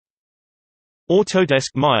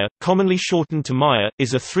Autodesk Maya, commonly shortened to Maya,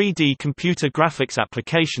 is a 3D computer graphics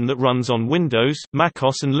application that runs on Windows,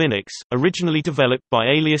 macOS and Linux, originally developed by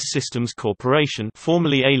Alias Systems Corporation,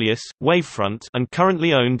 formerly Alias, Wavefront, and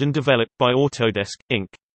currently owned and developed by Autodesk, Inc.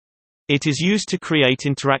 It is used to create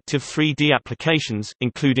interactive 3D applications,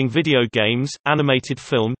 including video games, animated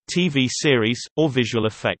film, TV series, or visual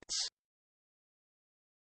effects.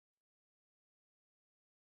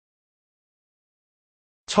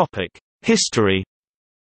 History.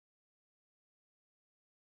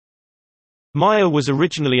 Maya was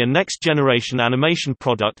originally a next-generation animation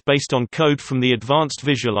product based on code from the Advanced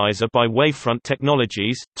Visualizer by Wavefront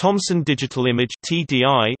Technologies, Thomson Digital Image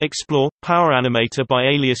 (TDI), Explore, Power Animator by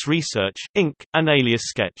Alias Research, Inc., and Alias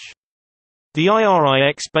Sketch. The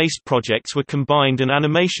IRIX-based projects were combined and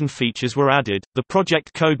animation features were added. The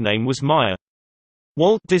project codename was Maya.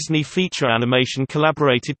 Walt Disney Feature Animation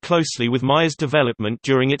collaborated closely with Maya's development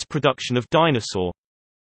during its production of Dinosaur.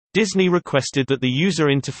 Disney requested that the user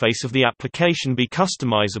interface of the application be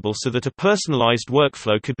customizable so that a personalized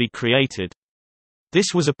workflow could be created.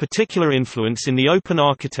 This was a particular influence in the open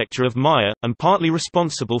architecture of Maya, and partly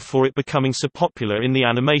responsible for it becoming so popular in the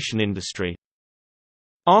animation industry.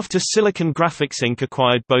 After Silicon Graphics Inc.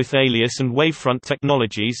 acquired both Alias and Wavefront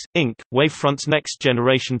Technologies, Inc., Wavefront's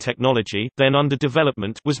next-generation technology, then under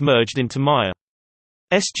development, was merged into Maya.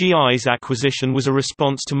 SGI's acquisition was a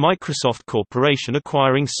response to Microsoft Corporation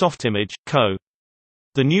acquiring Softimage, Co.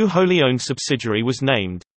 The new wholly-owned subsidiary was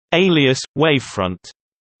named Alias, Wavefront.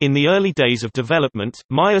 In the early days of development,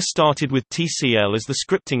 Maya started with TCL as the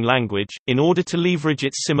scripting language, in order to leverage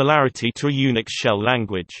its similarity to a Unix shell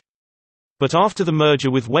language. But after the merger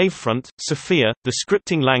with Wavefront, Sophia, the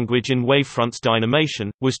scripting language in Wavefront's Dynamation,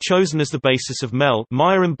 was chosen as the basis of MEL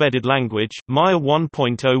Maya Embedded Language. Maya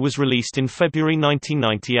 1.0 was released in February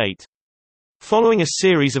 1998. Following a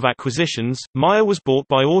series of acquisitions, Maya was bought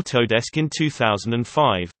by Autodesk in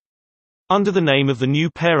 2005. Under the name of the new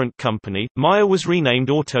parent company, Maya was renamed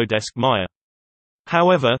Autodesk Maya.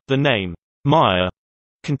 However, the name Maya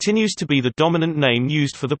continues to be the dominant name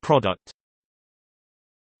used for the product.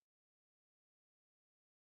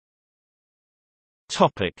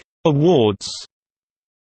 Awards.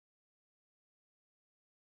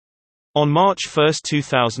 On March 1,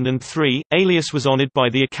 2003, Alias was honored by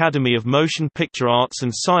the Academy of Motion Picture Arts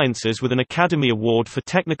and Sciences with an Academy Award for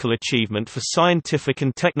Technical Achievement for Scientific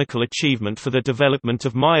and Technical Achievement for the development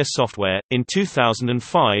of Maya software. In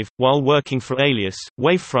 2005, while working for Alias,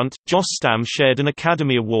 Wavefront, Joss Stamm shared an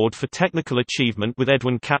Academy Award for Technical Achievement with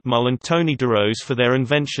Edwin Catmull and Tony DeRose for their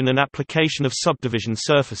invention and application of subdivision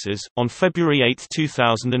surfaces. On February 8,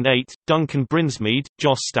 2008, Duncan Brinsmead,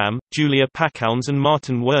 Joss Stamm, Julia Packhounds, and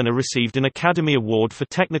Martin Werner received an Academy Award for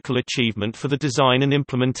Technical Achievement for the design and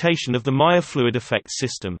implementation of the Maya Fluid Effects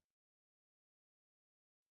system.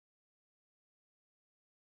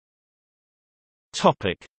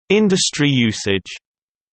 Industry usage.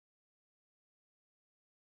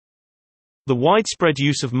 The widespread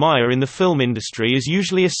use of Maya in the film industry is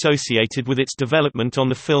usually associated with its development on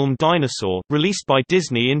the film Dinosaur, released by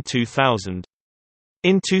Disney in 2000.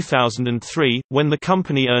 In 2003, when the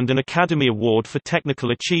company earned an Academy Award for Technical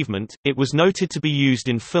Achievement, it was noted to be used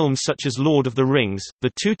in films such as Lord of the Rings, The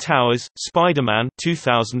Two Towers, Spider-Man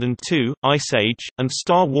 2002, Ice Age, and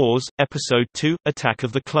Star Wars, Episode II, Attack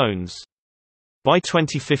of the Clones. By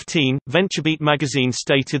 2015, VentureBeat magazine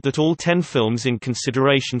stated that all 10 films in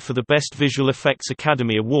consideration for the Best Visual Effects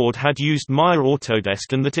Academy Award had used Maya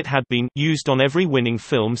Autodesk and that it had been used on every winning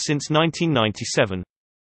film since 1997.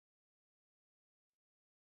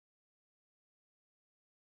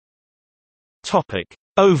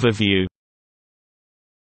 Overview.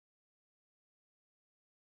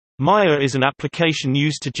 Maya is an application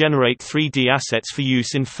used to generate 3D assets for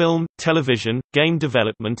use in film, television, game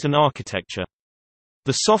development and architecture.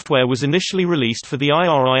 The software was initially released for the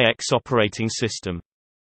IRIX operating system.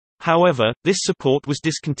 However, this support was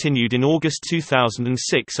discontinued in August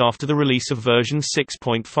 2006 after the release of version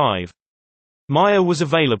 6.5. Maya was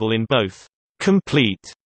available in both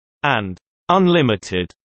complete and unlimited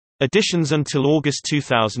editions until August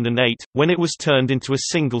 2008, when it was turned into a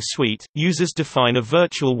single suite. Users define a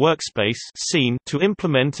virtual workspace scene to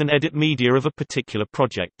implement and edit media of a particular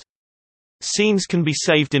project. Scenes can be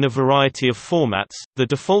saved in a variety of formats, the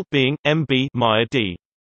default being MB Maya D.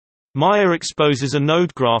 Maya exposes a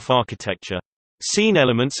node graph architecture. Scene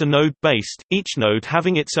elements are node-based, each node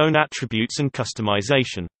having its own attributes and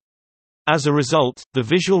customization. As a result, the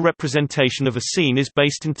visual representation of a scene is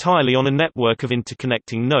based entirely on a network of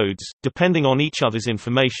interconnecting nodes, depending on each other's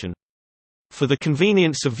information. For the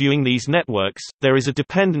convenience of viewing these networks, there is a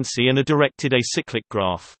dependency and a directed acyclic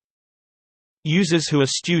graph. Users who are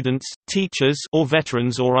students, teachers, or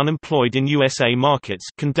veterans or unemployed in USA markets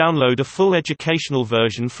can download a full educational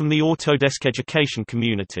version from the Autodesk education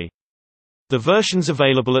community. The versions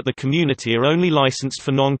available at the community are only licensed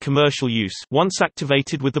for non-commercial use once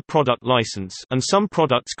activated with the product license, and some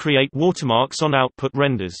products create watermarks on output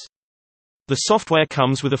renders. The software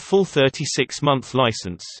comes with a full 36-month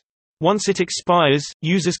license. Once it expires,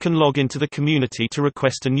 users can log into the community to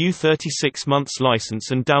request a new 36 months license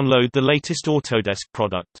and download the latest Autodesk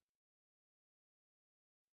product.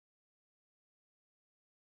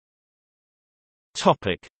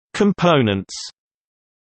 Topic: Components.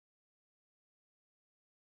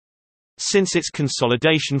 Since its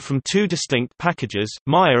consolidation from two distinct packages,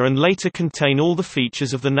 Maya and later contain all the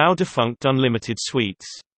features of the now defunct Unlimited suites.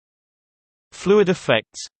 Fluid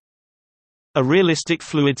effects. A realistic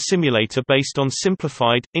fluid simulator based on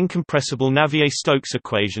simplified, incompressible Navier-Stokes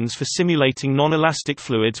equations for simulating non-elastic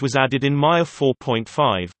fluids was added in Maya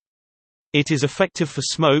 4.5. It is effective for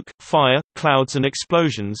smoke, fire, clouds and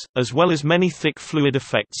explosions, as well as many thick fluid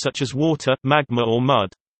effects such as water, magma or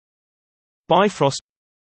mud. Bifrost.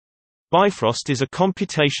 Bifrost is a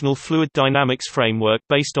computational fluid dynamics framework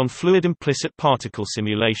based on fluid implicit particle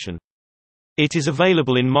simulation. It is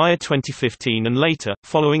available in Maya 2015 and later,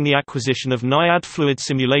 following the acquisition of NIAD fluid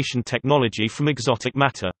simulation technology from Exotic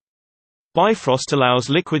Matter. Bifrost allows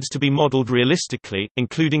liquids to be modeled realistically,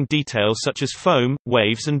 including details such as foam,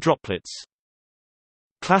 waves and droplets.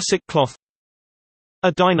 Classic cloth.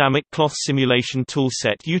 A dynamic cloth simulation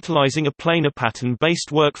toolset utilizing a planar pattern-based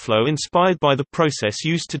workflow inspired by the process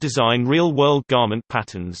used to design real-world garment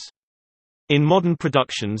patterns. In modern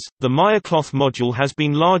productions, the Maya cloth module has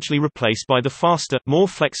been largely replaced by the faster, more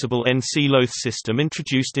flexible NC-Loth system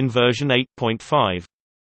introduced in version 8.5.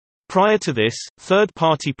 Prior to this,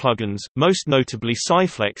 third-party plugins, most notably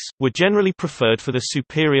Cyflex, were generally preferred for their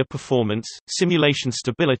superior performance, simulation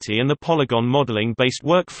stability and the polygon modeling-based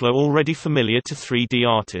workflow already familiar to 3D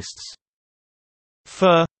artists.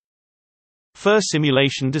 Fur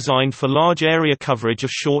simulation designed for large area coverage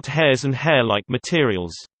of short hairs and hair-like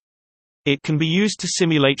materials. It can be used to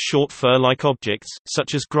simulate short fur-like objects,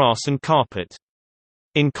 such as grass and carpet.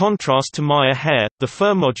 In contrast to Maya hair, the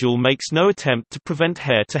fur module makes no attempt to prevent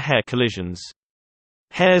hair-to-hair collisions.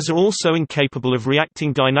 Hairs are also incapable of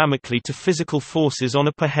reacting dynamically to physical forces on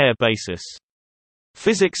a per-hair basis.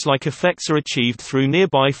 Physics-like effects are achieved through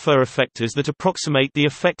nearby fur effectors that approximate the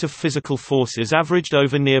effect of physical forces averaged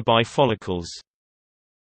over nearby follicles.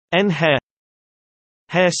 N-hair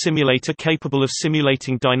simulator capable of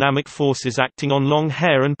simulating dynamic forces acting on long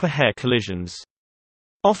hair and per-hair collisions.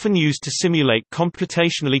 Often used to simulate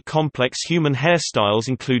computationally complex human hairstyles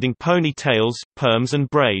including ponytails, perms and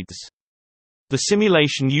braids. The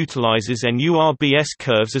simulation utilizes NURBS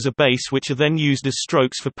curves as a base which are then used as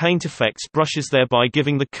strokes for paint effects brushes, thereby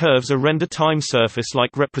giving the curves a render time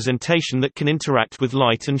surface-like representation that can interact with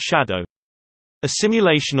light and shadow. A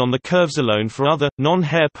simulation on the curves alone for other,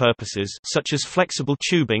 non-hair purposes such as flexible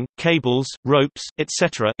tubing, cables, ropes,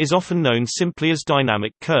 etc. is often known simply as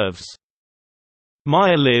dynamic curves.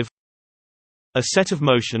 Maya Live, a set of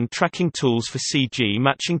motion tracking tools for CG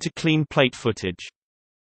matching to clean plate footage.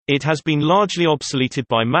 It has been largely obsoleted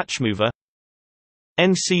by Matchmover.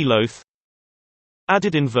 NC-Loth,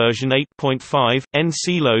 added in version 8.5,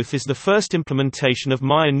 NC-Loth is the first implementation of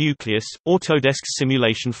Maya Nucleus, Autodesk's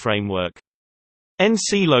simulation framework.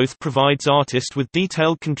 NC-Loth provides artists with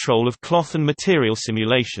detailed control of cloth and material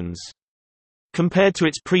simulations. Compared to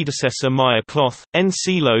its predecessor Maya Cloth,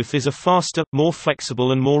 NC-Loth is a faster, more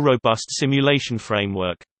flexible and more robust simulation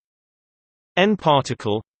framework.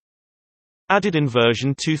 N-Particle, added in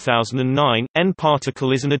version 2009,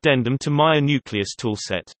 N-Particle is an addendum to Maya Nucleus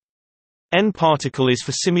toolset. N-Particle is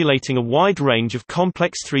for simulating a wide range of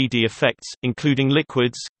complex 3D effects, including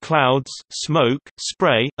liquids, clouds, smoke,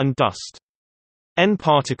 spray, and dust.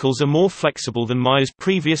 N-particles are more flexible than Maya's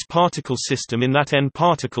previous particle system in that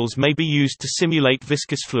N-particles may be used to simulate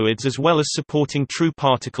viscous fluids as well as supporting true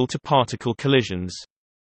particle-to-particle collisions.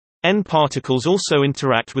 N-particles also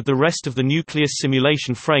interact with the rest of the Nucleus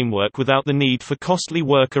simulation framework without the need for costly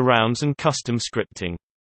workarounds and custom scripting.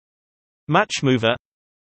 Matchmover,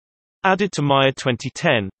 added to Maya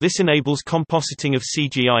 2010, this enables compositing of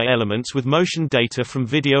CGI elements with motion data from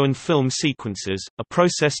video and film sequences, a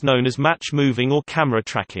process known as match moving or camera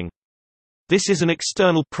tracking. This is an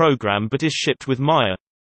external program but is shipped with Maya.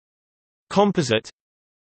 Composite,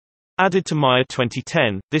 added to Maya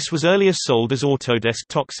 2010, this was earlier sold as Autodesk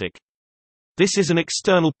Toxic. This is an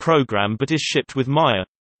external program but is shipped with Maya.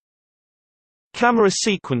 Camera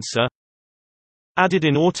sequencer, Added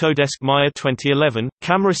in Autodesk Maya 2011,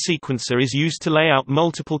 Camera Sequencer is used to lay out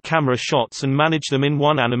multiple camera shots and manage them in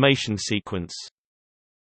one animation sequence.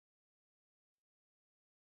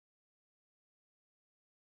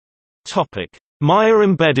 Maya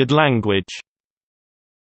Embedded Language.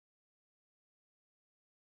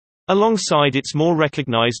 Alongside its more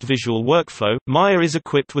recognized visual workflow, Maya is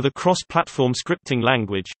equipped with a cross-platform scripting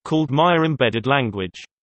language, called Maya Embedded Language.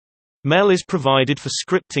 MEL is provided for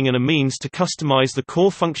scripting and a means to customize the core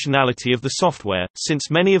functionality of the software, since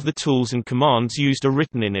many of the tools and commands used are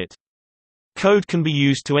written in it. Code can be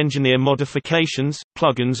used to engineer modifications,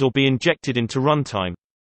 plugins or be injected into runtime.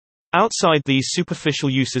 Outside these superficial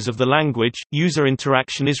uses of the language, user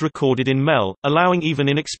interaction is recorded in MEL, allowing even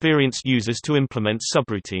inexperienced users to implement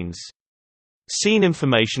subroutines. Scene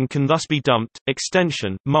information can thus be dumped,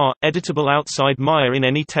 extension, MAR, editable outside Maya in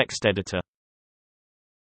any text editor.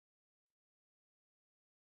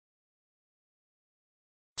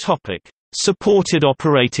 Supported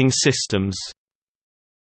operating systems.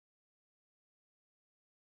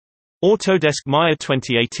 Autodesk Maya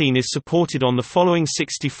 2018 is supported on the following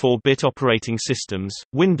 64-bit operating systems: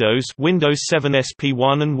 Windows 7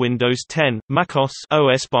 SP1 and Windows 10, macOS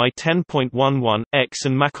OS by 10.11, X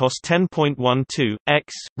and macOS 10.12,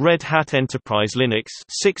 X, Red Hat Enterprise Linux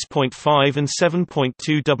 6.5 and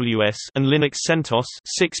 7.2 WS and Linux CentOS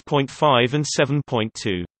 6.5 and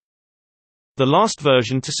 7.2. The last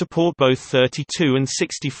version to support both 32 and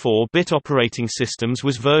 64-bit operating systems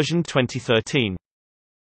was version 2013.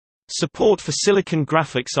 Support for Silicon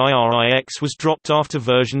Graphics IRIX was dropped after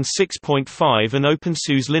version 6.5 and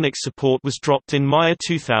OpenSUSE Linux support was dropped in Maya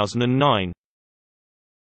 2009.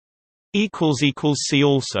 See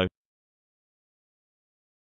also